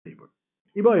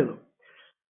Iboilu.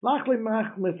 Lachli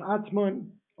machmas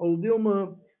atzmon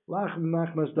oldilma lachli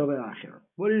machmas daveacher.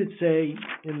 What did it say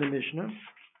in the Mishnah?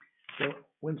 That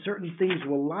when certain things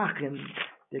were lachen,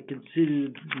 they're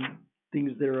considered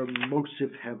things that are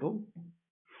mosif hevel,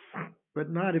 but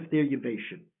not if they're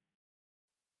yavation.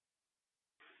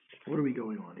 What are we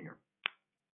going on here?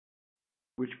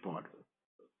 Which part?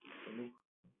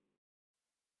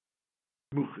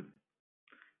 Muchim.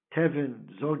 Tevin,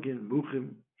 Zogin,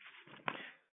 Muchim.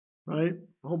 Right?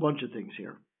 A whole bunch of things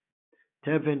here.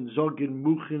 Tevin, Zogin,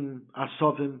 Muchim,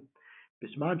 Asovim.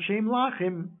 Bisman Shem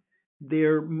Lachim,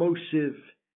 they're Mosiv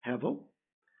Hevel.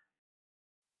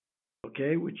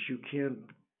 Okay, which you can't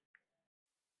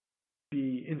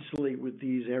be insulated with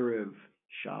these Erev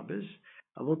Shabbos.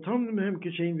 Avotom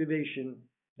Kashem Vivation,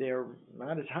 they're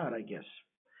not as hot, I guess.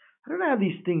 I don't know how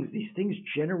these things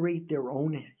generate their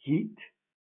own heat.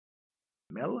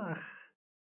 Melach.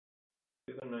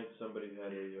 The other night somebody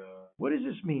had a... What does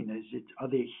this mean? Are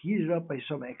they heated up by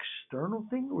some external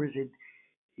thing, or is it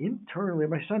internally?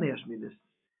 My son asked me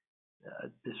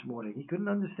this morning. He couldn't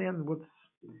understand what's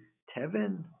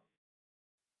Tevin,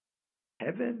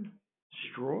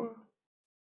 straw,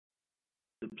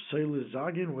 the psoilus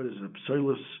zagin. What is it?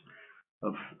 Psoilus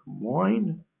of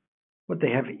wine? What, they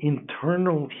have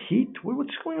internal heat?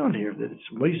 What's going on here? That it's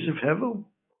Mosif Hevel?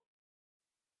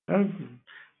 I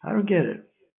don't get it.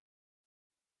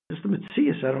 Just the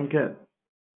Metzias, I don't get.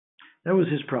 That was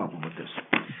his problem with this.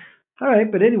 All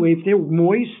right, but anyway, if they're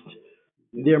moist,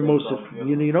 they're Mosif.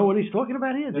 You know what he's talking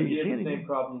about here? No, he has the same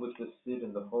problem with the Sid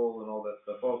and the hole and all that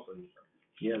stuff also.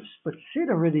 Yes, but Sid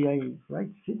already,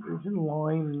 right? Sid is in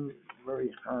line,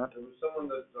 very hot. There was someone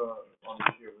that on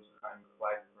the year was kind of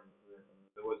flagged for him.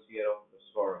 There was, he had a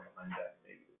scar behind that,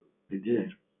 maybe. He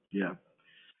did, yeah.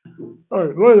 All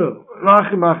right,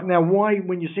 now why,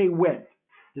 when you say wet,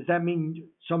 does that mean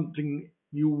something,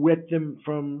 you wet them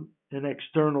from an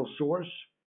external source?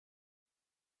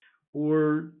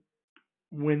 Or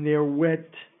when they're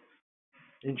wet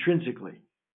intrinsically?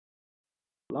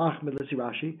 Let's see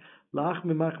Rashi.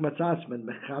 Lachme machmatzatzman,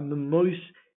 mechamemois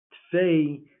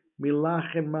tfei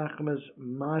milachem machmas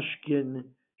mashkin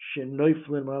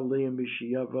shenoiflim aleim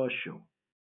b'shiyavashu.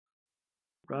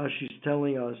 Rashi's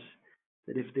telling us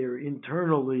that if they're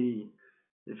internally,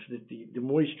 if the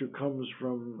moisture comes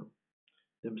from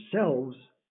themselves,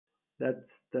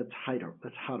 that's hotter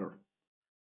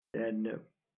than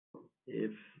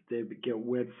if they get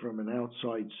wet from an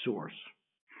outside source.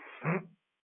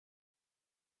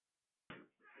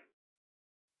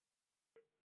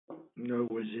 In other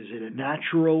words, is it a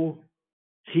natural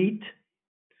heat,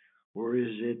 or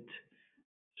is it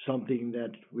something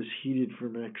that was heated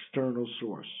from an external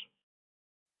source?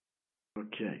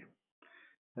 Okay,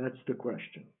 that's the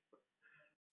question.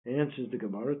 Answers the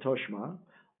Gemara, Toshma,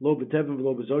 lo b'tevim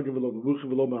v'lo b'zogim v'lo b'muchim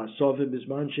v'lo b'asovim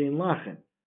b'zman shein lachen.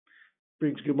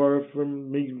 Brings Gemara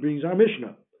brings our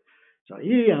Mishnah. So if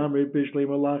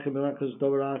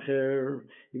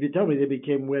you tell me they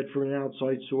became wet from an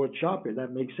outside source, shopper,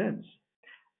 that makes sense.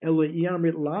 But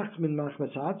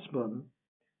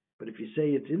if you say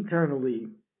it's internally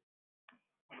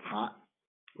hot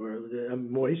or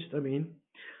moist, then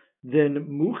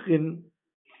muchin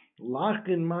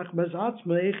lachin machmas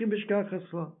atzma echem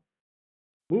b'shkachasla.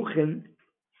 Muchin,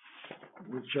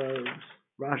 which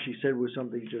Rashi said was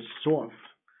something just soft.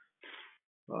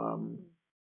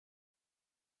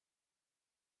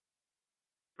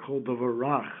 Called the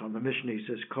varach on the Mishnah, he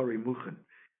says kori muchen,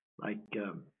 like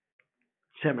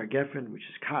tzemer geffen, which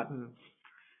is cotton,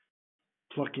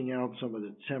 plucking out some of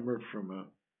the tzemer from a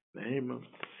behemoth.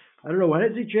 I don't know, how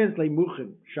does he translate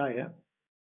muchen, Shaya?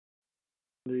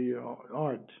 The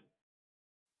art.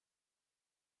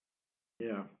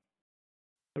 Yeah.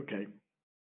 Okay.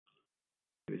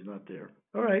 He's not there.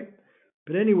 All right.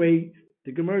 But anyway,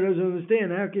 the Gemara doesn't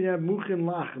understand. How can you have muchen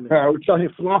lachem? I was telling you,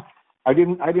 I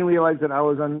didn't realize that I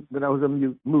was on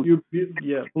mute.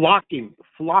 Yeah. Flocking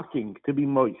to be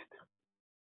moist.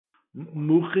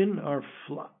 Muchen or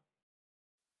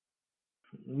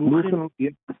Muchen,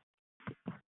 yeah.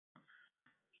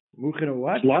 Muchen or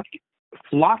what?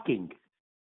 Flocking.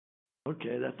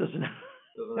 Okay, that doesn't.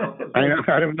 I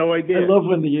have no idea. I love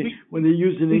when they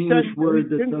use an English word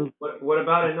that doesn't. What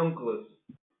about an unculus?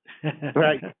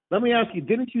 Right. Let me ask you.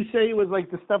 Didn't you say it was like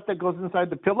the stuff that goes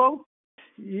inside the pillow?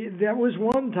 Yeah, that was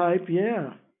one type.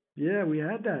 Yeah, we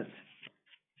had that.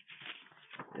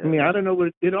 Yeah. I don't know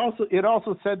what it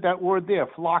also said that word there,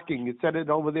 flocking. It said it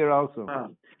over there also.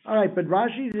 All right, but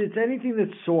Rashi, it's anything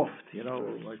that's soft,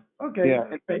 like okay.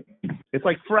 Yeah. Okay. It's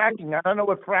like fracking. I don't know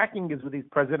what fracking is with these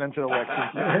presidential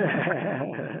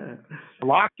elections.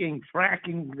 Flocking,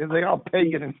 fracking, they all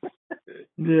pagan.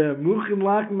 Yeah, Muchin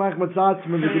Lach Mach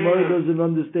Matzatzman, the Gemara doesn't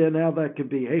understand how that could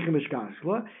be. Heichem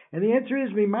Ishkashla. And the answer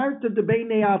is Mimarta de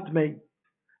Beinei Atmei.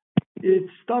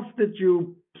 It's stuff that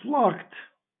you plucked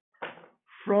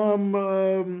from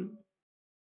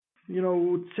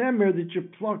tzemer that you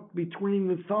plucked between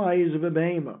the thighs of a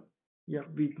behemoth. Yeah,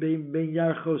 bein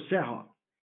yarchoseha.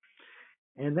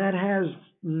 And that has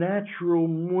natural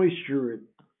moisture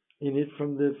in it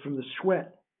from the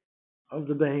sweat of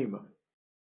the behemoth.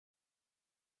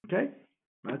 Okay?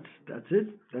 That's it.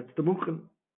 That's the muchen.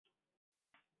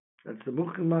 That's the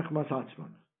muchen mach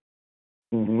masatzman.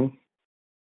 Mm-hmm.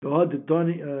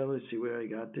 Let's see where I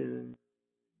got it.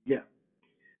 Yeah.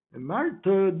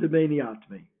 Marta de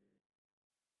beniatme.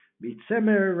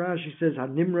 Bitzemer, Rashi says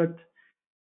hanimrat.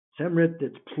 Semret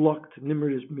that's plucked.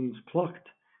 Nimrat means plucked.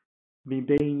 Mi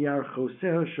bein yar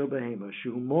choser shobehema.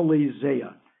 Shu mole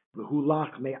zeya. V'hu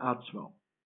lach me atzmo.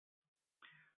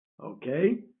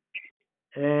 Okay?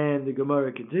 And the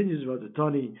Gemara continues about the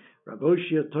Tani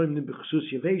Raboshia Toimnim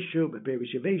B'chsus Yaveshu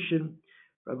B'Perish Yaveshin.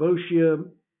 Raboshia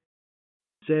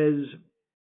says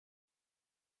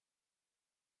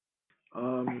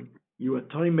you are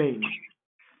Toimain.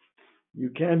 You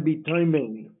can be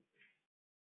Toimain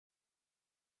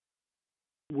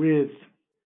with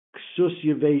Ksus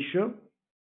Yavesha,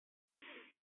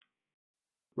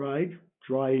 right?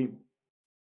 Dry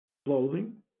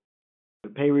clothing.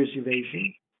 B'Perish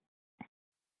Yaveshin.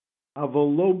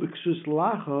 Avolo B'chsus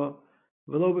Lacha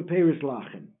V'lo B'Perish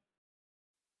Lachin.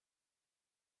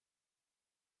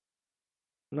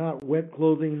 Not wet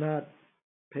clothing, not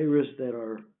Paris that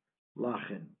are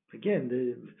lachin.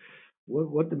 Again,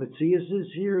 what the Metzias is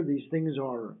here, these things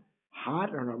are hot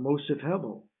and are mosif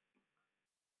hebel.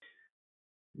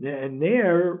 And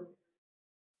there,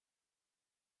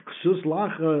 ksus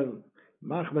lacha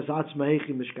machmas atzma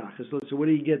hechi mishkachas. So where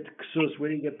do you get ksus? Where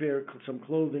do you get some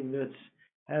clothing that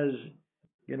has,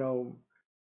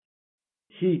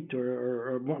 heat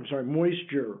or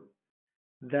moisture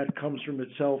that comes from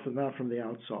itself and not from the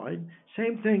outside?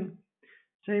 Same thing.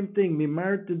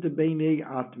 Mimarta de beinei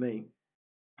atmei.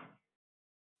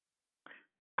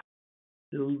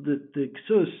 The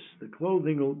ksus, the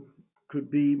clothing could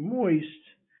be moist,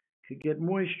 could get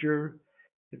moisture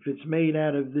if it's made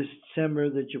out of this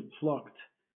tzemer that you plucked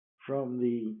from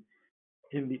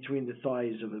in between the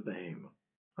thighs of a behemoth.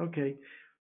 Okay.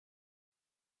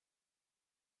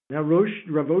 Now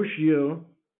Rav Oshia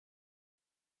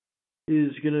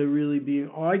is going to really be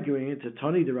arguing. It's a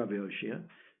Tani de Rav Oshia.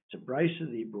 It's a brisa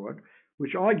that he brought,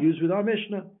 which argues with our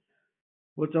Mishnah.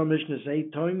 What's our Mishnah say?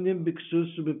 Toimnim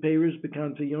b'ksus u'b'peiros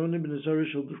b'kantayonim b'nazara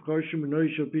shel d'chorshim b'noi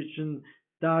shel pishin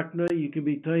dakna. You can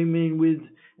be toiming with,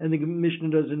 and the Mishnah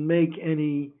doesn't make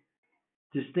any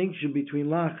distinction between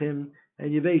lachim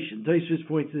and yaveshin. Tosfos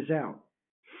points this out.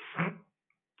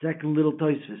 Second little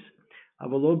Tosfos.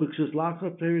 Avalo b'ksus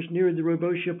lachim peiros near the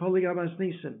Raboshia polygamas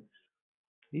nisan.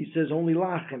 He says only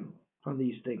lachim on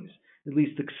these things, at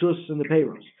least the ksus and the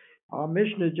peiros. Our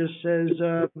Mishnah just says,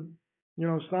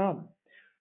 stam.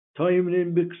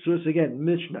 Toimnim b'ksus, again,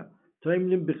 Mishnah.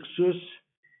 Toimnim b'ksus,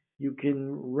 you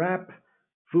can wrap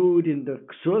food in the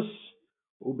ksus,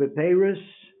 u'bepeiros,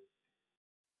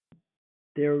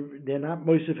 they're not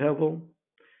mosif hevel.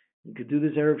 You could do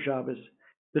this Erev Shabbos.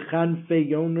 B'chanfei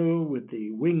yonu, with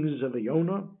the wings of a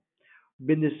yona.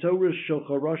 B'nisoros shel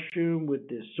charashim, with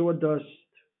the sawdust,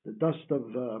 the dust of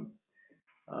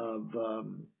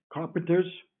carpenters.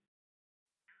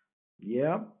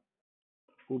 Yeah.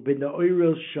 Ubin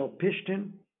oil shel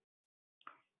pishtin.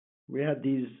 We had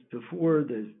these before,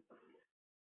 the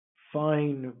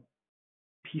fine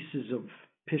pieces of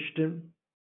pishtin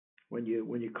when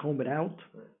you comb it out.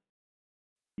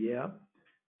 Yeah.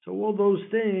 So all those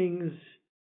things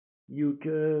you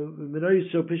can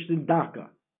shel pishtin daka,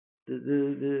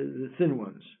 the thin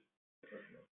ones.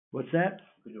 What's that?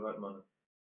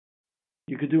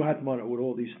 You could do hatmana with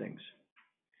all these things.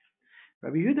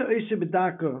 Rabbi Yehuda oiseh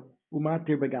b'daka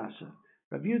umatir bagasa.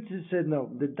 Rabbi Yehuda said no.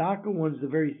 The daka ones, the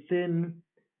very thin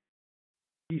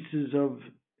pieces of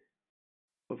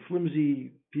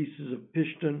flimsy pieces of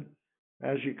pishton,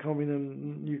 as you're combing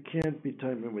them, you can't be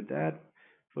timing with that.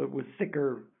 But with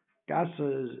thicker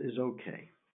gasa is okay.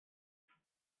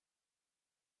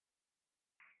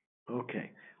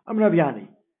 Okay. I'm Rav Yani.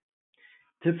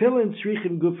 Tefillin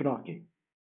tzrichim gufnaki.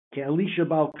 Ke alisha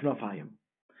bal knafayim.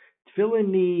 Tefillin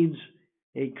needs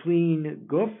a clean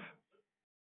guf.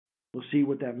 We'll see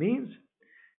what that means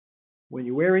when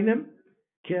you're wearing them.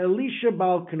 Ke alisha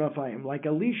bal knafayim, like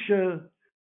Elisha,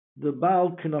 the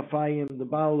bal knafayim, the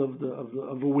bal of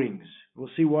the wings. We'll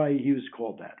see why he was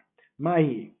called that.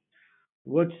 Mahi,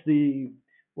 what's the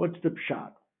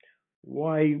pshat?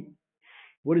 Why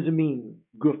What does it mean?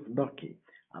 Guf naki.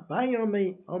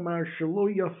 Abaye Omar shelo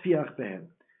yafiach behem.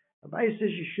 Abaye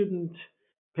says you shouldn't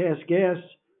pass gas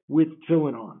with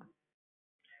tefillin on.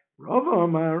 Rav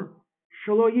Omar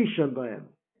shelo yishan behem.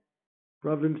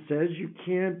 Ravim says you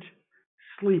can't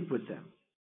sleep with them.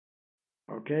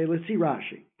 Okay, let's see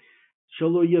Rashi.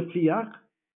 Shelo yafiach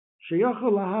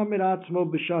sheyachol lahamid atzmo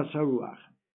b'shas haruach.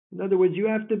 In other words, you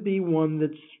have to be one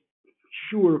that's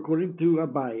sure, according to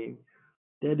Abaye,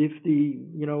 that if the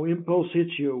impulse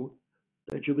hits you,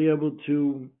 that you'll be able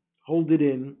to hold it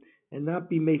in and not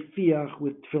be mefiach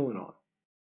with tefillin on.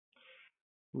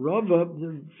 Rava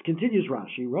continues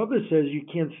Rashi. Rava says you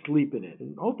can't sleep in it,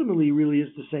 and ultimately, really,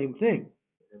 is the same thing.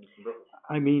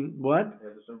 I mean, what?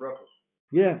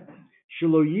 Yeah,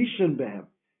 shelo yishan behem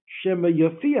shema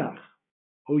yafiach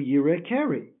o yireh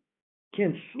keri.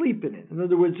 Can't sleep in it. In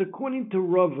other words, according to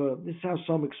Rava, this is how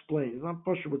some explain. I'm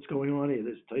not sure what's going on here.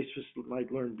 This Taisvis might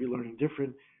be learning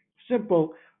different.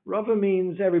 Simple. Rava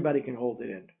means everybody can hold it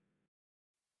in,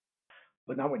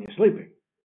 but not when you're sleeping.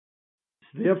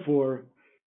 Therefore,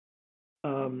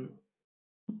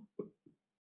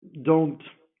 don't,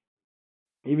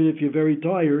 even if you're very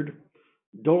tired,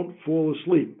 don't fall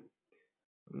asleep.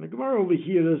 And the Gemara over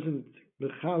here doesn't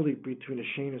mechalik between a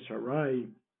shenis harai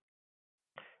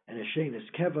and a shenis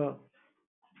keva.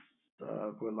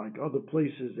 But like other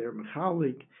places, they're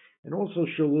mechalik, and also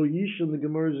shelo yishan. The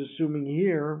Gemara is assuming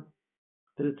here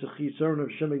that it's a chisaron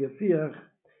of shema yafiach.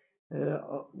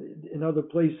 In other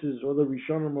places, other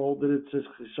Rishonim hold that it's a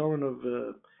chisaron of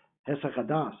hesach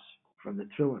hadas from the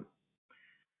tefillin.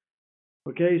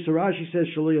 Okay, so Rashi says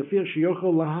shelo yafiach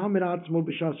sheyochol lahamid atzmo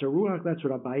b'shas haruach. That's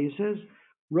what Abaye says.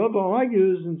 Rava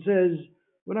argues and says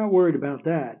we're not worried about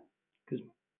that because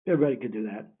everybody could do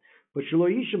that. But shelo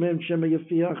yishem shema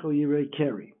yafiach o yirei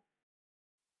keri.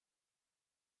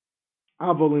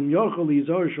 Avolim yochol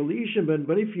yizor shelo yishem.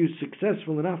 But if you're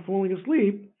successful in not falling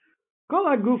asleep, kol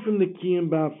hagufim nekiyim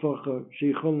ba'afocha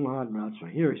sheichol lahad meratzma.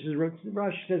 Here he says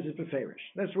Rashi says it's beferish.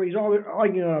 That's where he's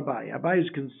arguing on Abaye. Abaye's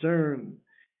concern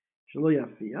shelo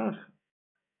yafiach.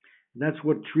 That's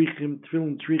what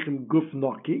tefillin trichim guf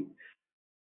naki.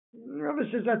 Rava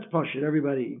says that's pashut.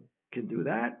 Everybody can do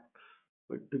that.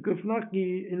 But the guf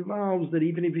naki involves that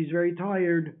even if he's very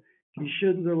tired, he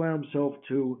shouldn't allow himself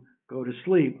to go to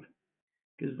sleep,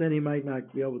 because then he might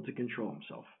not be able to control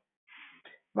himself.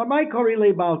 But my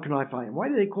korile Baal Knafayim. Why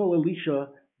do they call Elisha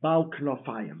Baal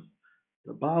Knafayim?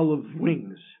 The Baal of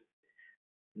wings.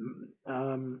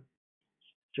 One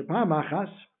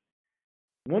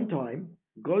time,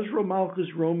 Gozro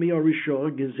Malchus Romi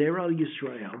Arisha Gezer al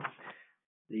Yisrael,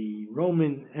 the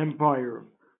Roman Empire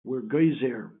were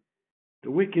Gezer. The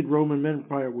wicked Roman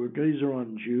Empire were Gezer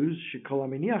on Jews.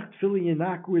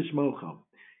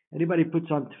 Anybody puts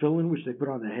on tefillin, which they put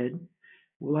on the head,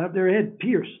 will have their head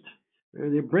pierced.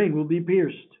 Their brain will be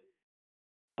pierced.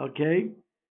 Okay?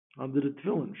 Under the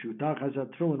tefillin. Shutach has a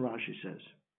tefillin, Rashi says.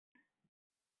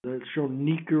 They'll show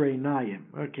nikere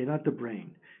nayim. Okay, not the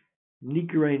brain.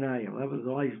 Nikere nayim. Have the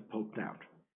life poked out.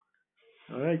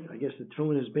 Alright, I guess the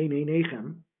tefillin is bein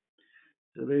einechem.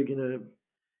 So they're going to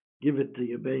give it to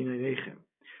you, bein einechem.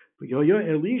 But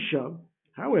Elisha,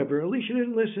 however, Elisha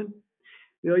didn't listen.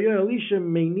 Elisha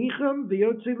meinichem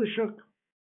v'yotze l'shuk.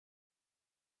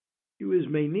 He was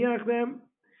meiniach them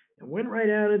and went right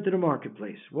out into the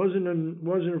marketplace. Wasn't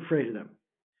afraid of them.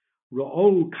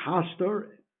 Ra'ol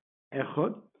kastor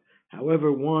echad.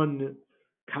 However, one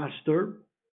kastor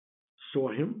saw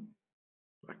him.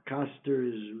 A kastor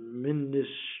is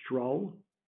ministral.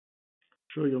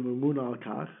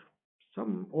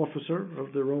 Some officer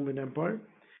of the Roman Empire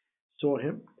saw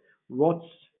him. Rotz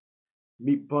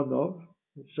mipanov.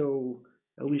 So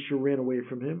Elisha ran away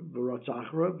from him. V'rotz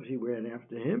achrav. He ran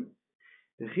after him.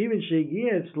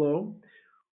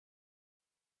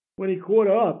 When he caught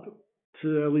up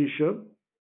to Elisha,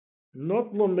 he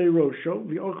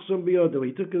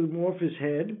took him off his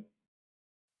head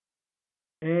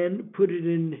and put it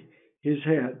in his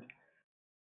hand.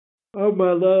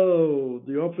 Amalo,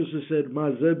 the officer said,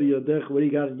 what do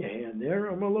you got in your hand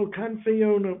there? Amalo kanfe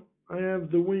Yona. I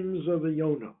have the wings of a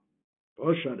Yona.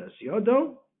 Oshadas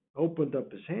Yodo opened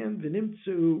up his hand,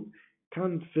 v'nimtzu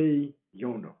kanfe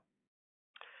Yona.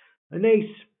 An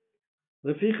ace.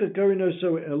 Leficha karino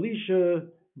so Elisha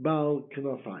Baal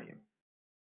Knafayim.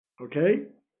 Okay?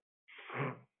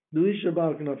 Elisha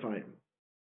Baal Knafayim.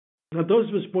 Now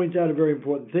Tosfos points out a very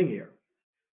important thing here.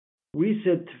 We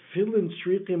said tefillin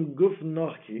shrichim guf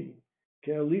naki ke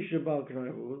Elisha Baal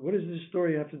Knafayim. What does this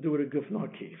story have to do with a guf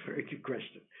naki? Very good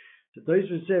question. So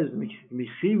Tosfos says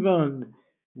michivan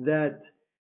that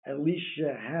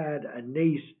Elisha had a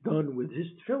nace done with his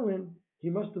tefillin. He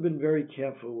must have been very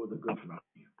careful with the gufna.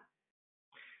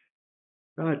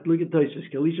 All right, look at Tosfos.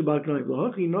 Elisha bar Knoim.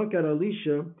 L'hochi nokar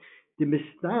Elisha de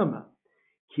mistama.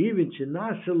 Kivin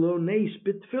shenasa lo neis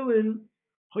bitfilin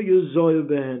hoyu zoyu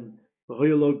behen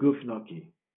hoyu lo gufnaki.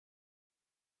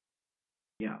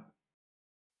 Yeah.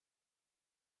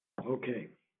 Okay.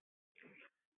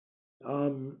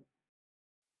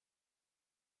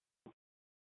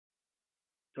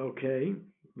 Okay.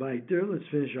 Weiter. Let's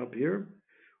finish up here.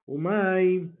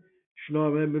 Umay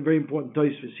shno, very important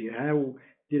Tosfos here. How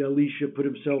did Elisha put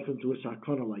himself into a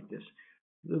sakana like this?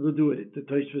 We'll do it. The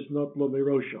Tosfos not lo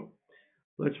merosho.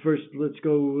 Let's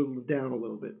go down a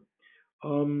little bit.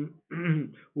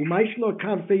 Umayshlo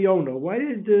Kanfeyona. Why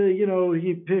did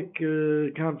he pick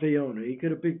Kanfeyona? He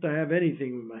could have picked I have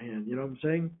anything with my hand. You know what I'm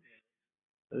saying?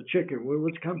 A chicken.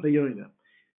 What's Kanfeyona?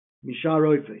 Mishar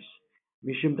Oifes.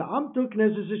 Mishim Da'amto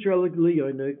Knesset Israel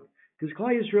Liyonik. Because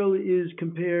Klai Israel is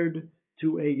compared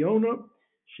to a Yona.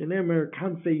 Shenemer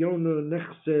Kanfeyona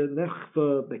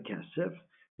Nechfa Bekesef.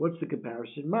 What's the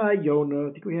comparison? My Yona.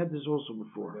 I think we had this also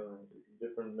before.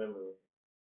 Different memory.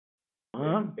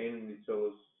 Huh?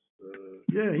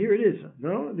 Yeah, here it is.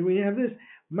 No? Do we have this?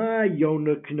 Ma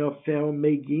Yona Knofel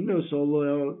Megino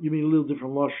Solo. You mean a little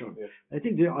different Lashon. Yeah. I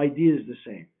think the idea is the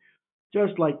same.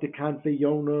 Just like the Kanfe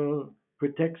Yona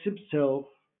protects himself.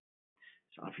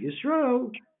 Saf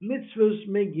Yisrael, mitzvahs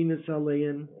Megino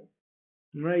Salein.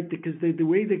 Right? Because the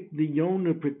way that the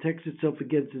Yona protects itself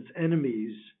against its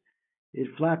enemies, it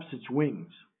flaps its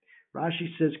wings.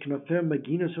 Rashi says Knofel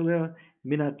Megino Salein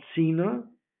Minatzina.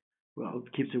 Well,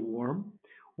 it keeps it warm.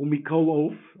 Umikol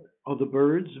oaf of the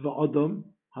birds, va'adam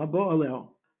haba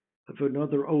alel. If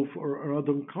another oaf or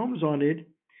adam comes on it,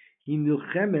 he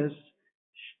nilchemes,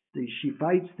 she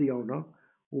fights the owner.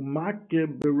 Umakke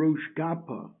berush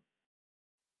gapa,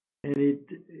 and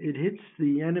it hits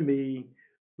the enemy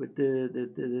with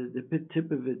the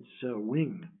tip of its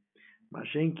wing.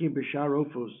 Mashenki b'shar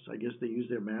ofos. I guess they use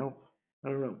their mouth. I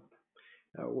don't know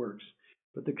how it works.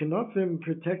 But the Kanafim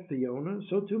protect the Yonah,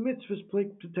 so too mitzvahs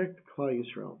protect Klai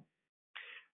Yisrael.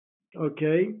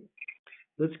 Okay,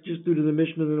 let's just do to the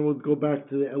Mishnah, and then we'll go back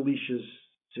to the Elisha's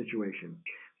situation.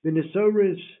 The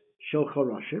Nesoris Shel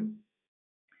Charashim.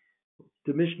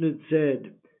 The Mishnah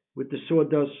said, with the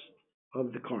sawdust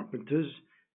of the carpenters,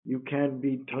 you can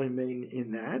be timing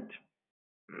in that.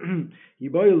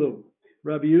 Yiboilu,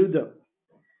 Rabbi Yehuda.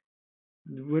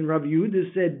 When Rabbi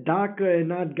Yehuda said Daka and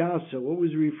not Gasa, what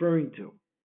was he referring to?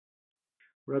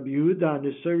 Rabbi Yehuda on the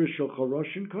Nesoris Shel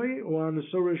Charashim Koi or on the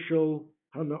Nesoris Shel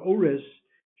Hanaores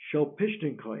Shel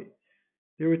Pishtin Koi?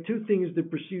 There were two things that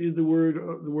preceded the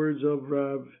words of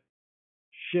Rav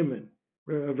Shimon,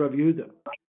 of Rabbi Yehuda.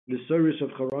 The Nesoris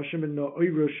of Charashim and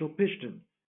Na'oira Shel Pishtin.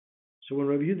 So when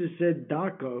Rabbi Yehuda said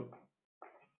Daka,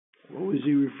 what was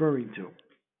he referring to?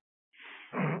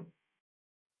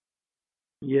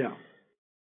 Yeah.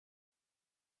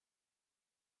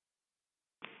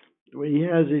 The way he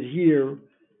has it here,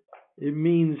 it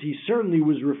means he certainly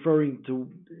was referring to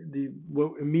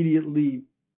immediately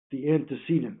the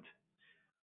antecedent.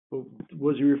 But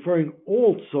was he referring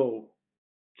also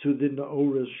to the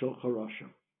Na'oras Shel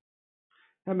Charashim?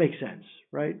 That makes sense,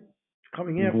 right?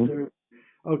 Coming after.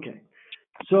 Okay.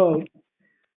 So,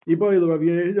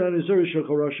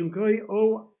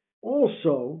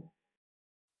 also,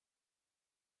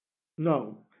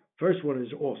 no, first one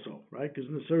is also, right? Because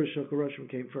Nesoris Shel Charashim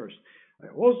came first.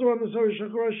 Also on the Nesoris Shel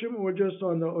Charashim or just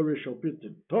on the Orish Shel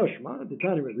Pishtin? Toshma, the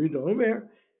Tani Read the Omer,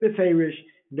 Beferish,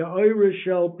 the Orish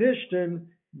Shel Pishtin,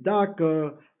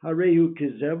 Daka, Harehu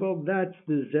Kizevo, that's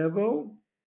the Zevo,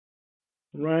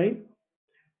 right?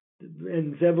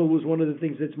 And Zevo was one of the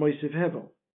things that's Moisef Hevel.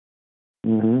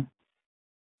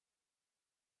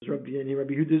 Rabbi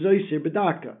Yehuda Zoyser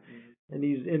Bedaka, and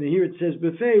here it says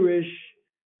Beferish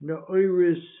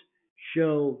Na'oris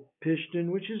Shel Pishtin,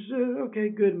 which is okay,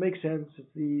 good, makes sense.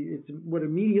 It's what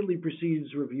immediately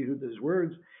precedes Rabbi Yehuda's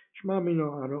words. Shma Mina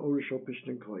Ana Oris Shel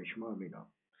Pishtin Koi Shma Mina.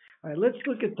 All right, let's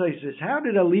look at Tosfos. How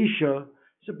did Elisha?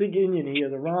 It's a big Indian here.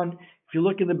 The Ran. If you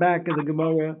look in the back of the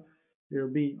Gemara, there'll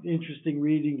be interesting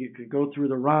reading. You could go through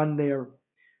the Ran there.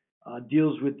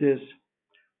 Deals with this.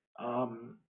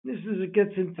 It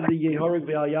gets into the Yehorig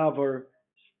Ve'al Yavar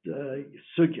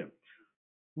sugya.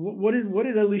 What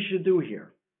did Elisha do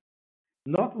here?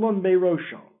 Not lon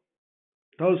beirosho.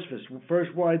 Tosfos,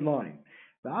 first wide line.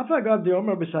 V'afagav de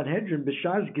Omer b'Sanhedrin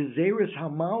b'shaz gezeris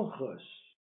hamalchus.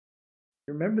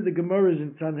 Remember the Gemara is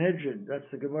in Sanhedrin. That's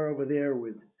the Gemara over there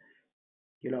with,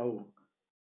 Yehorig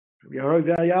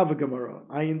Ve'al Yavar Gemara,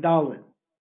 Ayin Dalin.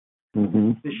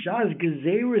 B'shaz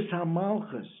gezeris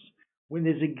hamalchus. When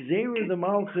there's a Gzeira the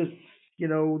Malchus,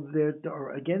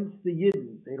 they're against the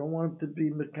Yidden. They don't want to be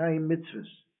Mekayim mitzvahs.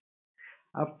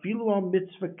 Afilu al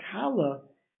mitzvah kala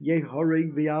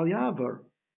yehoreg v'al yavar.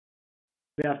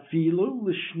 Ve'afilu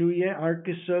l'shnuye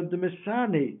arkesa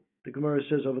demesani. The Gemara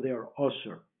says over there,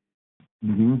 osir.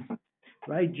 Mm-hmm.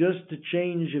 Right, just to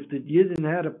change if the Yidden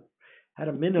had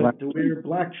a minute to wear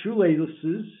black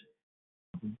shoelaces,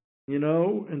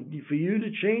 and for you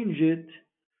to change it,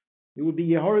 it would be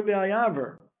Yehoreh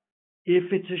V'Ayaver.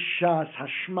 If it's a Shas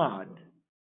Hashmad.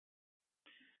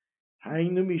 So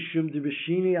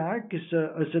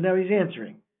now he's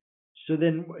answering. So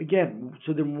then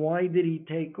why did he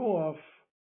take off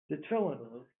the tefillin?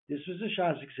 This was a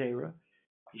Shas Xera.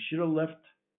 He should have left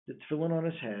the tefillin on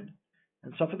his head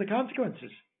and suffer the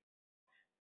consequences.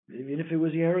 Even if it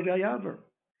was Yehoreh V'Ayaver.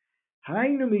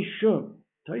 Hainu Mishum.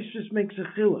 Tosfos makes a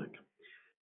chiluk.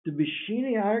 The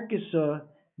Bishini Arkesa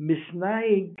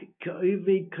misnaig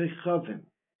ka'ivei kechavim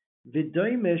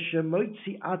v'doime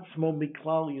shemotzi atzmo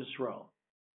miklal Yisrael.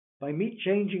 By me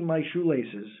changing my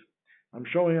shoelaces, I'm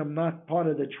showing I'm not part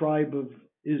of the tribe of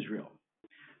Israel,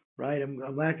 right?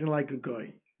 I'm acting like a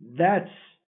goy. That's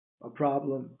a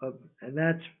problem, and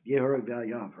that's Yehoreh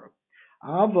V'Ayaver.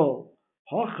 Avol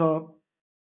hocha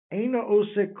eina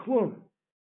ose klum.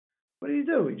 What did he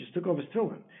do? He just took off his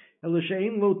tefillin.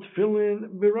 Elishain lo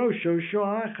tefillin birosho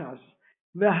shoachas.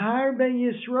 V'har ben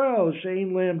Yisrael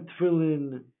shein lam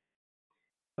tefillin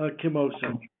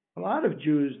kimosa. A lot of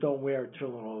Jews don't wear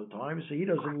tefillin all the time, so he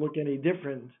doesn't look any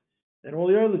different than all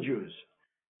the other Jews.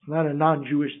 It's not a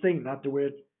non-Jewish thing not to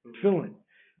wear tefillin.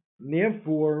 And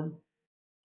therefore,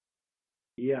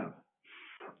 it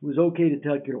was okay to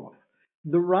take it off.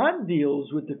 The Ran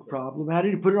deals with the problem. How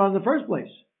did he put it on in the first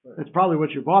place? That's probably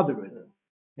what you're bothered with.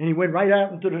 And he went right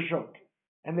out into the shuk.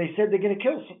 And they said they're going to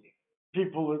kill some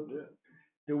people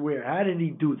that wear. How did he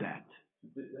do that?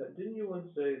 Didn't you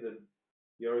once say that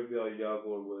Yehoreh V'Ayaver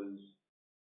was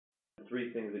the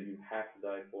three things that you have to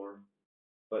die for,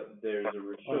 but there's a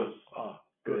reshus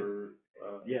for...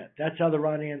 that's how the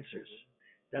Ran answers.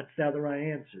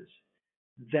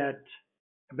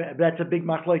 That's a big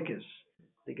machlokes.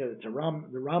 Because the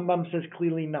Rambam says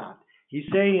clearly not. He's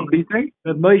saying, what do you think?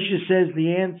 But Moshe says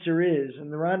the answer is,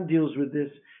 and the Ran deals with this.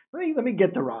 Let me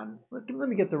get the Ran. Let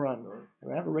me get the Ran.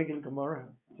 I have a regular Gemara.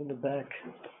 It's in the back.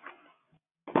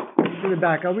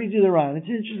 I'll read you the Ran. It's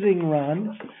an interesting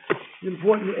Ran.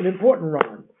 An important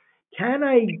Ran. Can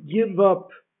I give up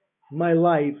my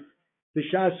life,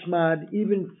 b'shas shmad,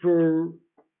 even for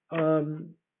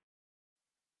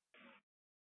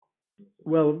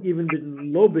even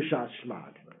lo b'shas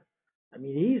shmad? I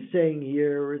mean, he's saying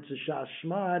here it's a shas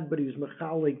shmad, but he's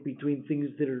mechalik between things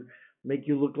that make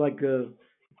you look like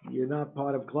you're not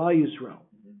part of Klal Yisrael.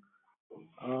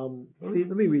 Let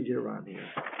me read you around here.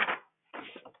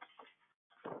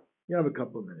 You have a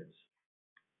couple of minutes.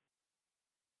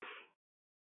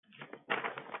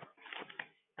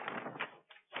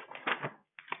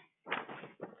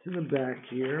 It's in the back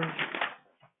here.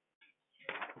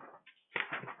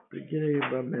 Beginning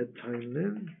of Met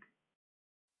time.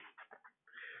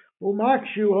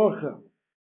 Umakshu hocha.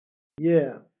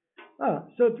 Yeah.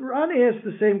 So Ran asked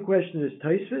the same question as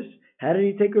Tosfos. How did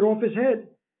he take it off his head?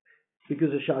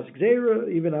 Because of Shas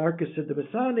Gzeira, even Arkas said the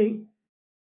Basani.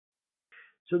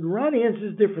 So the Ran answer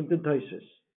is different than Tosfos.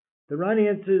 The Ran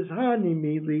answer is Hani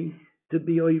Mili to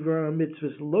be over a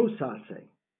mitzvahs lo sase.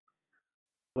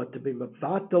 But to be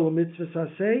mabatal a mitzvah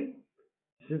sase,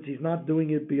 since he's not doing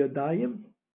it biyadayim,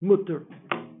 mutter.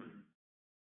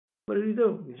 What did he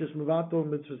do? He just mabatal a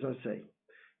mitzvah sase.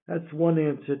 That's one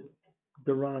answer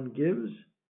the Ran gives.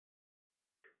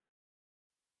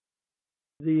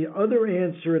 The other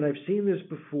answer, and I've seen this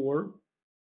before,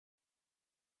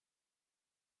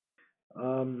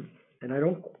 and I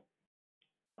don't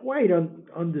quite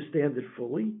understand it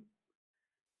fully,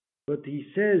 but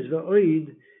he says,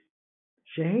 "Va'oid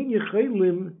shehein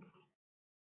yecholim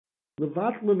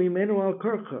levatlu mimenu al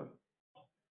karcha."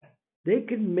 They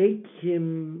can make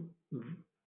him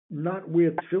not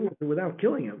wear tefillin without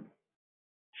killing him.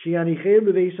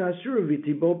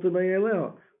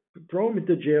 Throw him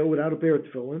into jail without a pair of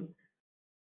tefillin,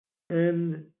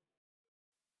 and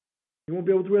he won't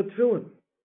be able to wear tefillin.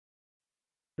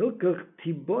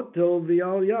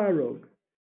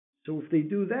 So if they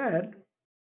do that,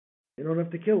 they don't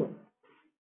have to kill him.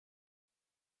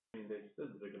 I mean, they said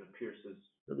they're going to pierce his...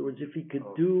 In other words, if he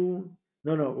could do...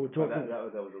 No, we're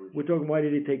talking why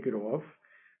did he take it off?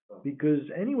 Because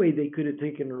anyway, they could have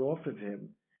taken it off of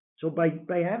him. So by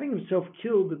having himself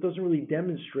killed, it doesn't really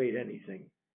demonstrate anything.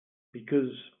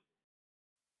 Because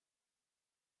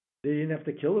they didn't have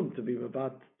to kill him to be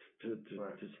about to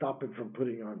stop him from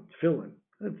putting on tefillin.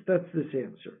 That's this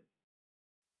answer.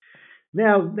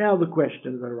 Now the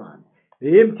questions are on.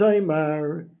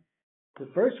 The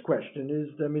first question is,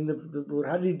 I mean,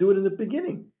 how did he do it in the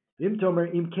beginning? Im Tomer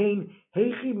im kain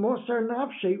heichi mosar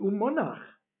nafshe umonach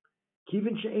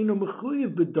kivin she'eno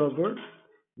mechuyev b'dover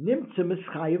nimtze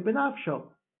mischayev b'nafsho.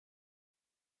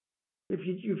 If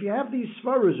you have these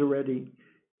svaras already,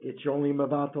 it's only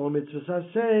mavatal mitzvah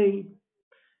say.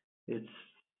 It's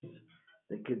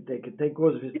they could take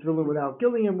cause of his tefillin without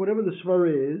killing him, whatever the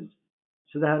svara is.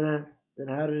 So then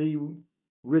how did he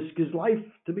risk his life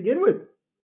to begin with?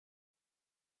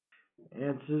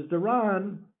 Answers the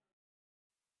Ran.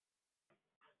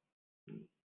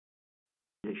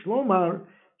 Shlomar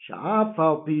sha'af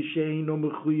al pi she'eino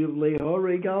mechuyev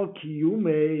lehoreg al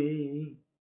kiyumei.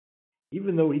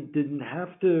 Even though he didn't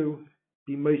have to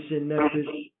be Moshe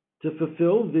Nefesh to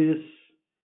fulfill this,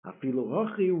 afilu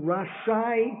hachi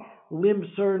rashai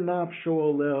limser nafsho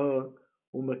aleha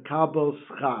umekabel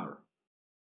schar.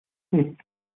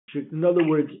 In other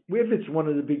words, if it's one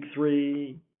of the big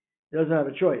three, he doesn't have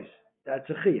a choice. That's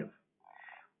a chiyuv.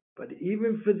 But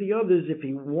even for the others, if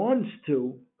he wants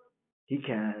to, he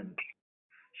can.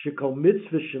 Shekol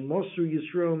mitzvah shemosu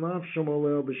Yisrael nafshom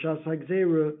aleha b'shas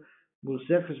hagzera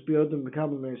museches biyodem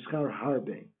b'kabel me'schar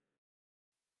harbe.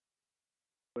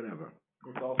 Whatever.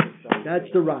 That's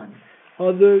the Ran.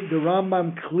 The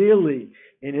Rambam clearly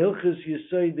in Hilchos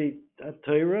Yesodei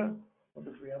Torah. What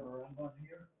if we have a Rambam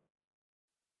here?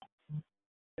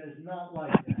 It's not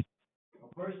like that. A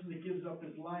person that gives up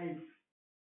his life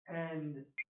and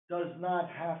does not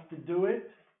have to do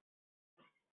it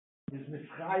is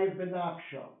mischayev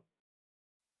b'nafsho.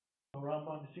 The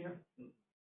Rambam is here.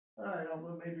 All right, I'll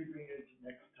maybe bring it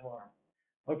next tomorrow.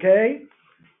 Okay,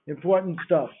 important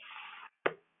stuff.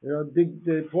 There are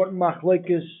the important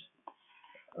machlokes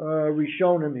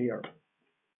Rishonim here.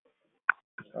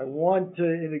 I want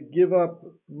to give up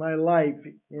my life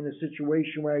in a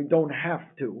situation where I don't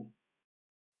have to.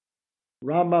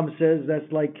 Rambam says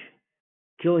that's like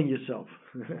killing yourself.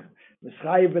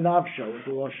 Mischayev b'nafsho is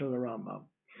the lashon of the Rambam.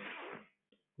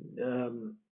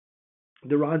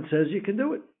 The Ran says you can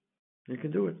do it. You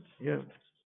can do it. Yeah.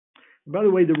 By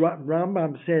the way, the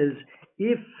Rambam says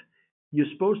if you're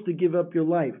supposed to give up your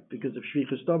life because of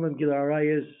shvichas damim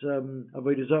gilarayas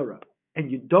avodah zarah,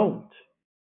 and you don't,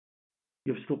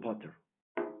 you're still potter.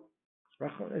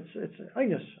 It's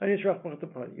eines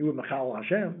rachmach. You were machal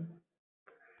Hashem.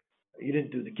 You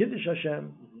didn't do the kiddush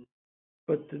Hashem,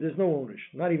 but there's no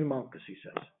ownership. Not even malchus, he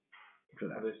says. For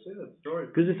that. They say that story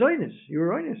because it's eines. You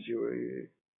were eines. You're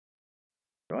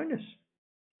eines.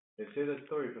 They say that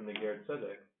story from the Ger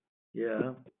Tzedek.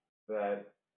 Yeah.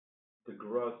 That the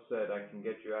Gross said, "I can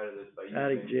get you out of this by using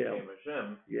the name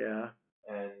Hashem." Yeah.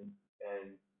 And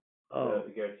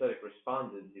the Ger Tzedek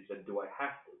responded. He said, "Do I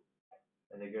have to?"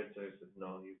 And the Ger Tzedek said,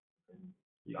 "No, you can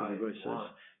die if you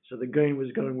want." So the gain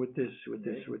was going with this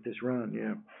round,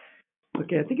 yeah.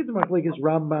 Okay, I think it's machlokes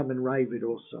Rambam and Ravid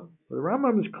also. But the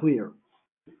Rambam is clear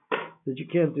that you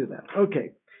can't do that.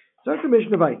 Okay, so the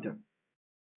Mishnah weiter.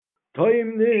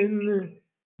 Toimnin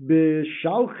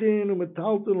b'shalchin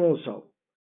u'metalton also.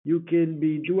 You can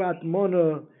be duat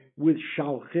mona with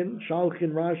shalchin.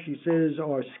 Shalchin, Rashi says,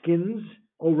 are skins,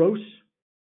 oros.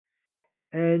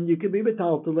 And you can be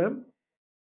metaltalem,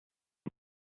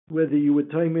 whether you were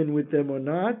toimin with them or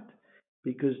not,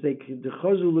 because the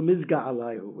chazul lemizga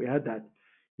alayu. We had that.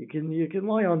 You can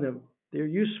lie on them. They're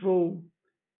useful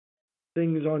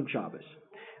things on Shabbos.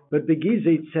 But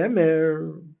begizei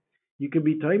tzemer, you can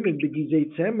be timing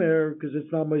begizei tzemer because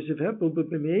it's not mosif hepel, but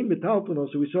b'mein metalton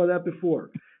also. We saw that before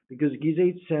because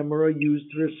gizei tzemer are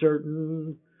used for a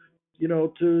certain,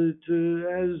 you'll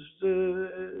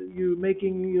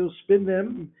spin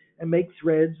them and make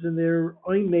threads, and they're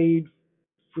made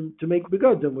to make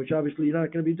begadim, which obviously you're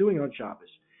not going to be doing on Shabbos.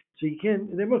 So you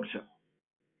can't. They're muksa.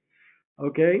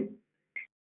 Okay.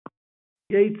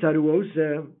 They're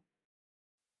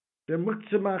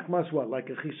muksa machmas what, like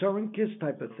a chisaron kiss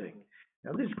type of thing.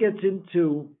 Now this gets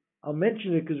into. I'll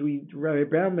mention it because Rabbi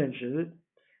Brown mentioned it,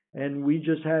 and we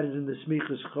just had it in the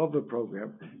Smichas Chova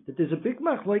program. That there's a big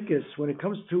machlokes when it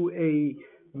comes to a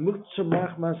muksa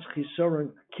machmas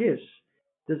chisaron kiss.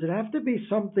 Does it have to be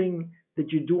something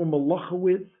that you do a malacha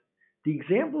with? The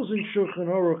examples in Shulchan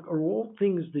Aruch are all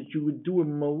things that you would do a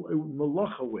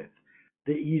malacha with.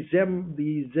 The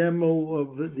zemel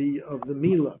of the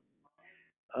mila,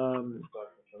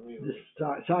 the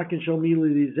sakin shel mila,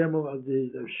 the zemel of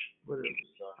the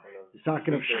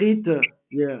sakin of shchita.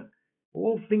 Yeah,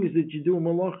 all things that you do a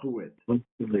malacha with. And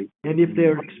if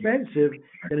they're expensive,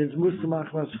 then it's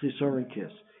musamach mas chisaron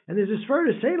kiss. And there's a spur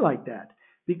to say like that.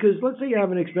 Because let's say you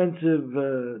have an expensive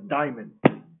diamond,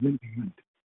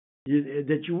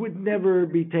 that you would never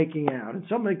be taking out. And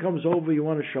somebody comes over, you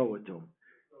want to show it to them.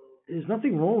 There's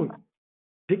nothing wrong with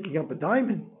picking up a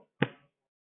diamond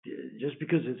just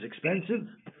because it's expensive.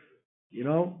 You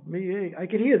know, I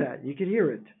could hear that. You could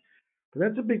hear it. But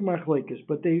that's a big machlekes.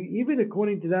 But they, even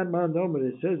according to that man Dovid,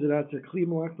 it says that that's a kli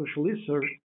malachta shalisar.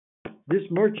 This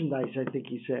merchandise, I think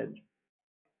he said,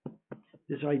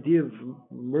 this idea of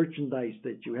merchandise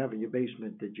that you have in your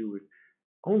basement that you would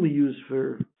only use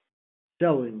for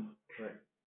selling, right,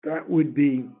 that would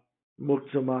be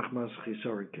muktzah machmas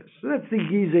chisorikas. So that's the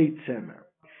gizei tzemer.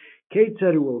 Kate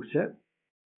set.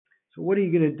 So what are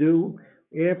you going to do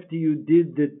after you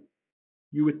did that?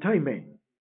 You were timing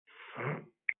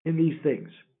in these things,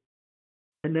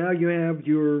 and now you have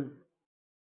your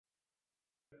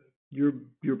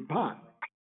pot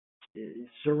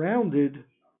surrounded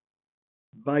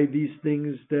by these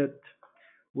things that,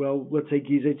 well, let's say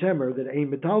gizei temer that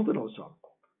ain't metalden or something.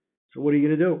 So what are you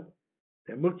going to do?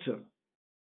 They're muktzah.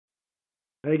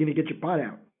 How are you going to get your pot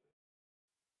out?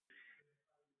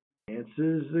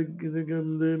 Answers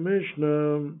the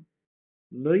Mishnah.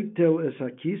 Noitel es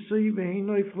hakisei ve'ein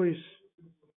noiflis.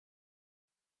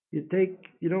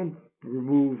 You don't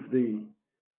remove the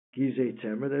gizei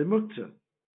temer, they're muktzah.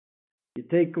 You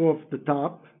take off the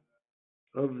top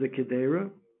of the kedera.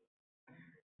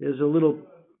 There's a little,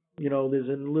 there's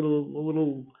a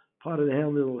little part of the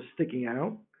handle that's sticking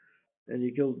out, and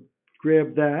you can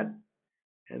grab that,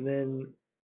 and then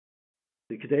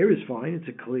the kedera is fine. It's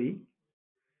a kli,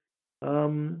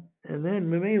 and then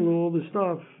memela, all the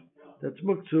stuff that's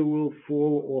muktzah will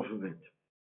fall off of it.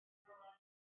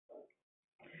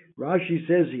 Rashi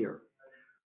says here,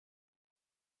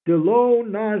 the low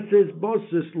nases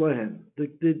bosses lehen.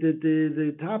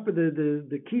 The top of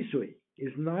the kisui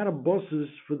is not a bosses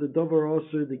for the davar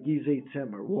osur the gizei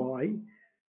tzemer. Why?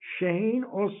 Shein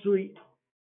osui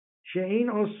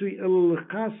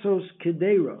elchasos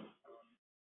kedera.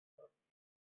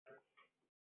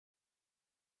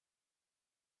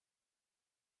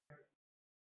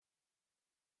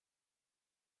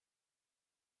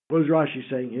 What is Rashi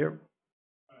saying here?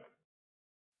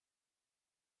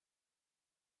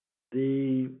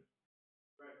 The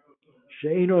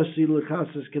shein osui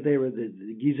elchasos kedera,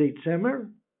 the gizei tzemer.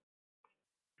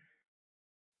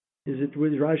 Is it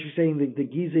with Rashi saying that the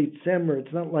gizei tzemer?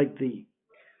 It's not like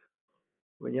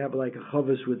when you have like a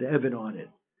chavis with Evan on it.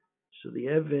 So the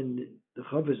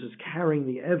chavis is carrying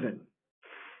the Evan.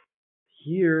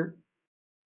 Here,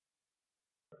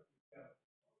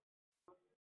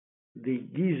 the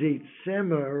gizei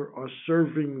tzemer are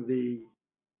serving the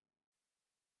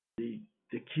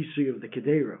kisui of the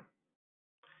kedera.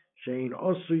 Shein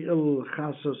osui el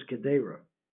chasos kedera.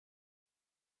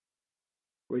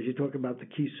 Whereas you talk about the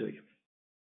kisui.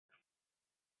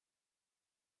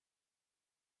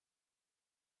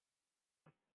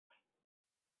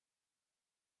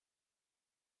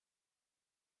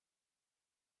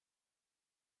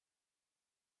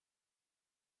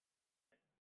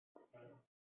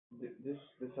 This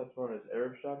Hatzmon is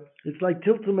Erev Shabbos? It's like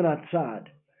tiltum and atzad.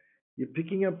 You're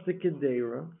picking up the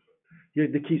kedera, the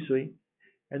kisui,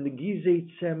 and the gizei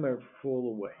tzemer fall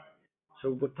away. So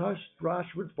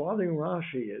what's bothering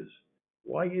Rashi is,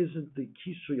 why isn't the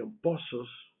kisui a bossos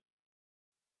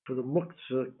for the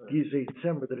muktzah gizei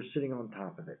tzemer that are sitting on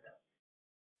top of it?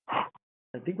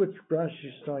 I think what Rashi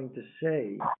is trying to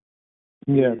say,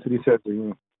 that's what he said.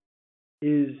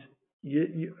 Is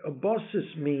a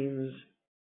bossos means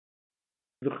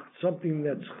something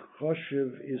that's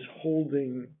choshev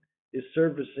is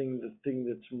servicing the thing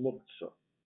that's muktzah.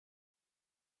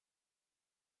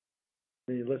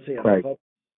 I mean, let's say a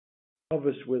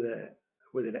chavis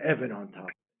with an Evan on top.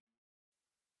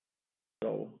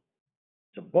 So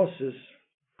it's a bosses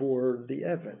for the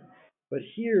Evan. But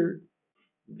here,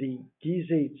 the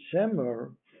gizei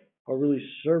tzemer are really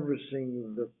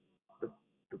servicing the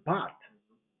pot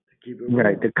to keep it warm.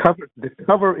 Right. The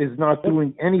cover is not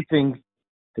doing anything.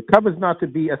 The cover is not to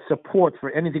be a support for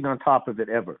anything on top of it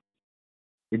ever.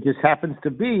 It just happens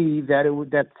to be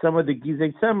that some of the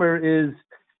gizei tzemer is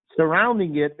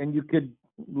surrounding it, and you could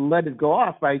let it go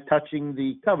off by touching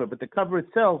the cover. But the cover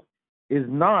itself is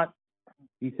not.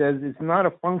 He says it's not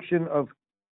a function of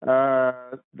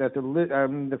that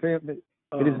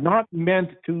it is not meant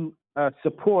to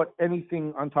support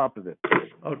anything on top of it.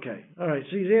 Okay, all right.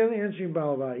 So he's answering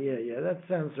Balabat. Yeah. That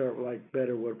sounds like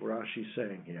better what Rashi's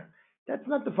saying here. That's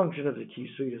not the function of the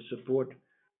kisui to support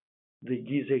the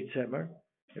gizei tzemer.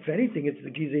 If anything, it's the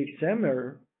gizei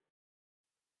tzemer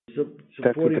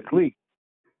supporting the kli.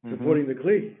 Supporting the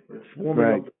kli. It's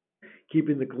warming up,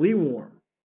 keeping the kli warm.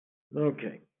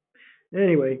 Okay.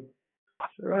 Anyway,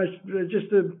 So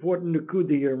just an important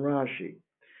Nakuda here in Rashi.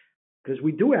 Because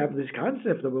we do have this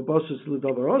concept of a basis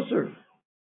l'davar aser.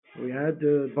 We had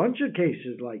a bunch of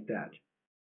cases like that.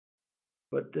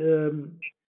 But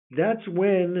that's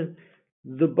when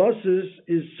the buses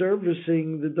is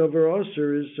servicing the davar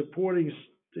aser, is supporting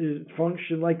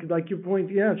function, like you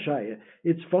pointed out, Shaya.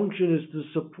 Its function is to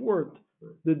support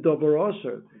the davar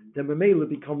aser. The memela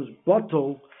becomes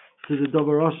bottle to the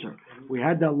davar aser. We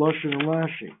had that lashon and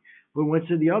Rashi. But when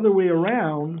it's the other way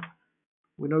around,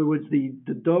 in other words, the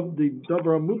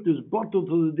davar amud is bottle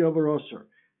to the davar aser,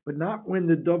 but not when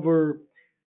the davar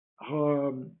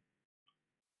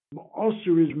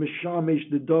aser is mishamish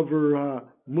the davar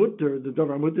mutter. The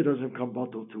davar mutter doesn't come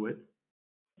bottle to it.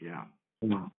 Yeah.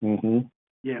 Mm-hmm.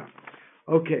 Yeah.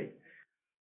 Okay.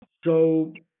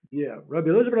 So yeah, Rabbi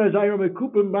Elazar ben Azariah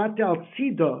mekupim matal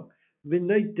tzida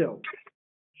v'neitel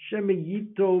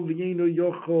shemeyito v'yeno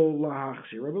yochol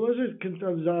lahachsi. Rabbi Elazar ben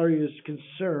Azariah is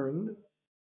concerned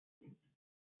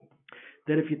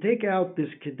that if you take out this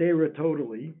kedera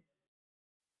totally,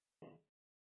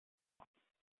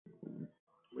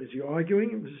 is he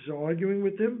arguing? Is this arguing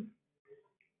with him?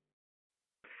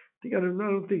 I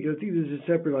think there's a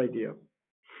separate idea.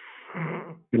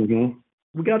 Mm-hmm.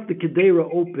 We got the kedera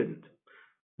opened.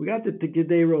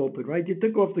 Right? You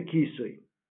took off the kisei.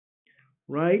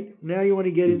 Right? Now you want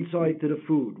to get inside to the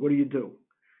food. What do?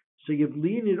 So you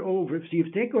lean it over. So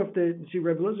you take off Rabbi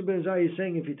Elazar ben Azariah is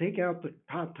saying if you take out the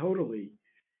pot totally,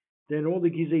 then all the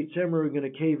gizei tzemer are going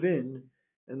to cave in,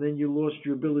 and then you lost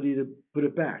your ability to put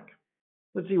it back.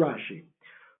 Let's see Rashi.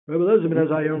 Rabbi Elazar ben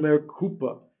Azariah omer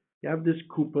kupa. You have this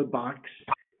kupa box.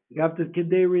 You have the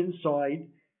kedera inside,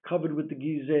 covered with the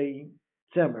gizei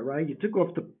tzemer, right? You took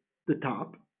off the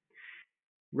top.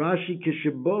 Rashi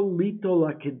kishabo lito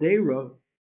la kedera.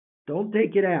 Don't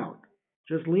take it out.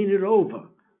 Just lean it over.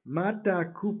 Mata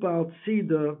kupa al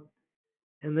tzida,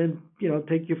 and then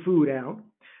take your food out.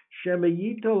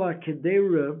 Shemayito la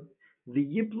kedera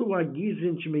v'yiplu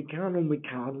agizin shemikanu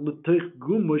mikan l'toich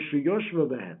gumus sheyoshva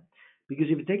behem. Because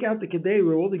if you take out the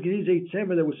kedera, all the gizei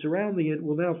tzemer that was surrounding it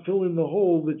will now fill in the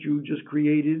hole that you just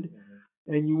created,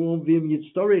 and you won't be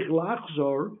yitztorich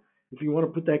lachzor. If you want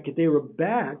to put that kedera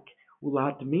back,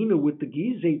 ulahatmina with the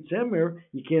gizei tzemer,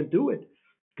 you can't do it.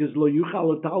 Because lo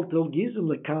yuchal taltel gizim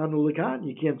lekan ulekan,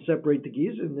 you can't separate the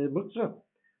gizim and the muktzah.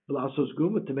 V'lasos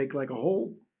guma to make like a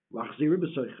hole. Lachzir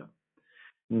b'soicha.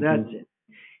 That's it.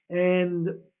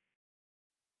 And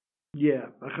yeah,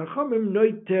 Chachamim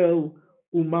noitel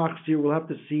umachzir. We'll have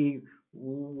to see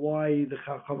why the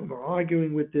Chachamim are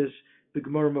arguing with this. The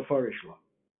Gemara mafarish la.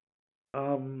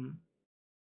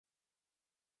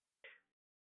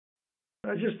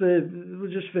 We'll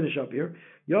just finish up here.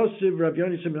 Yosef, Rav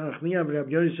Yonisem ben Achniya, and Rav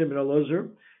Yonisem ben Elazar,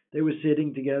 they were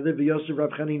sitting together. Yosef, Rav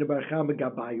Chanina bar Chama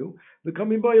Gabayu. The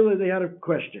coming boiler, they had a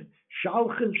question.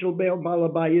 Shalchin shel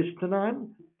balabayis tanan.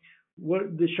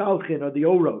 What the shalchin or the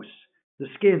oros, the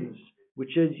skins,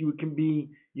 which says you can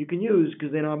use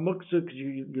because they're not muksa because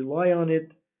you lie on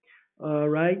it,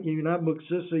 right? You're not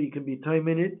muksa, so you can be time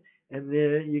in it, and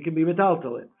you can be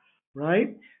metaltal it,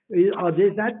 right? Is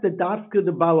that the dafka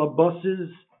the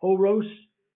balabosses oros,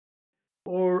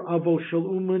 or avo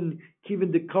shaluman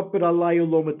kiven the kapar alayu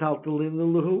lo metaltalin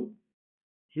lahu?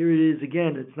 Here it is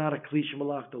again. It's not a klish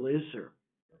malachtal iser,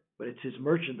 but it's his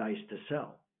merchandise to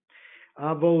sell.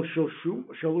 Avo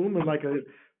shaluman, like a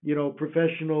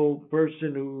professional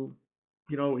person who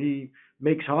he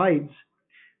makes hides.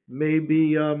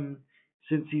 Maybe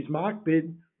since he's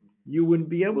makbid, you wouldn't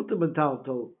be able to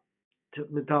metaltal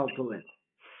it.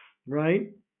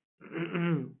 Right?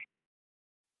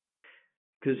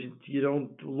 Because you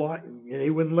don't lie, he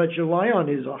wouldn't let you lie on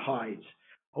his hides.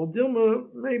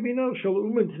 Dilma, maybe no.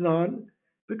 Shaluman tanan,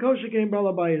 because she came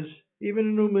balabayas, even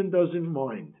an uman doesn't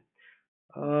mind.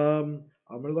 Okay,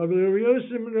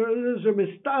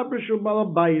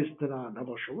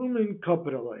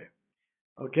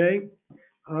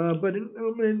 but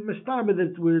in Mestaba,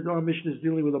 that with our mission is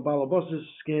dealing with the balabosses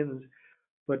skins.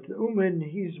 But uman,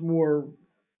 he's more,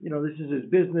 this is his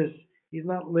business. He's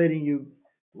not letting you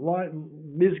lie,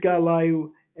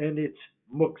 mizgalayu, and it's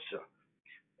muksa.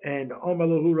 And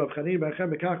Omalahu Rav Chanin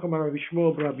Bachem Mekachom Rav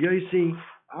Shmuel Rav Yosi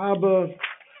Abba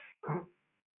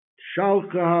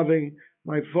Shalcha having.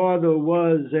 My father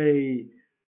was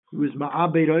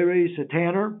ma'abed oiris, a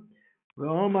tanner.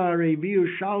 V'omar reviu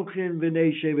shalchin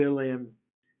v'nei shevelim.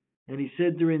 And he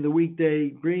said during the weekday,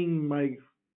 bring my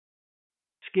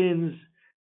skins.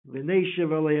 V'neishav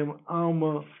aleim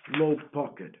alma lo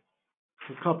pocket.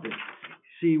 For couple.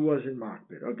 See, he wasn't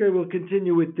makbid. Okay, we'll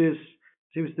continue with this.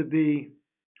 Seems to be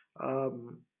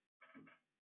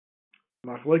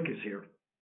machlokes here.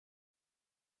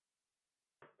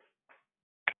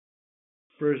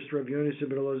 First, Rav Yonis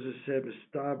ibn Elazar said,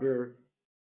 "Mistaber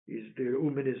is the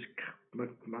umin is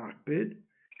makbid,"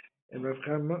 and Rav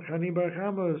Chani Bar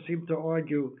Chama seemed to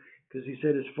argue because he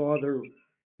said his father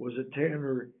was a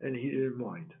tanner and he didn't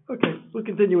mind. Okay, we'll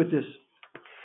continue with this.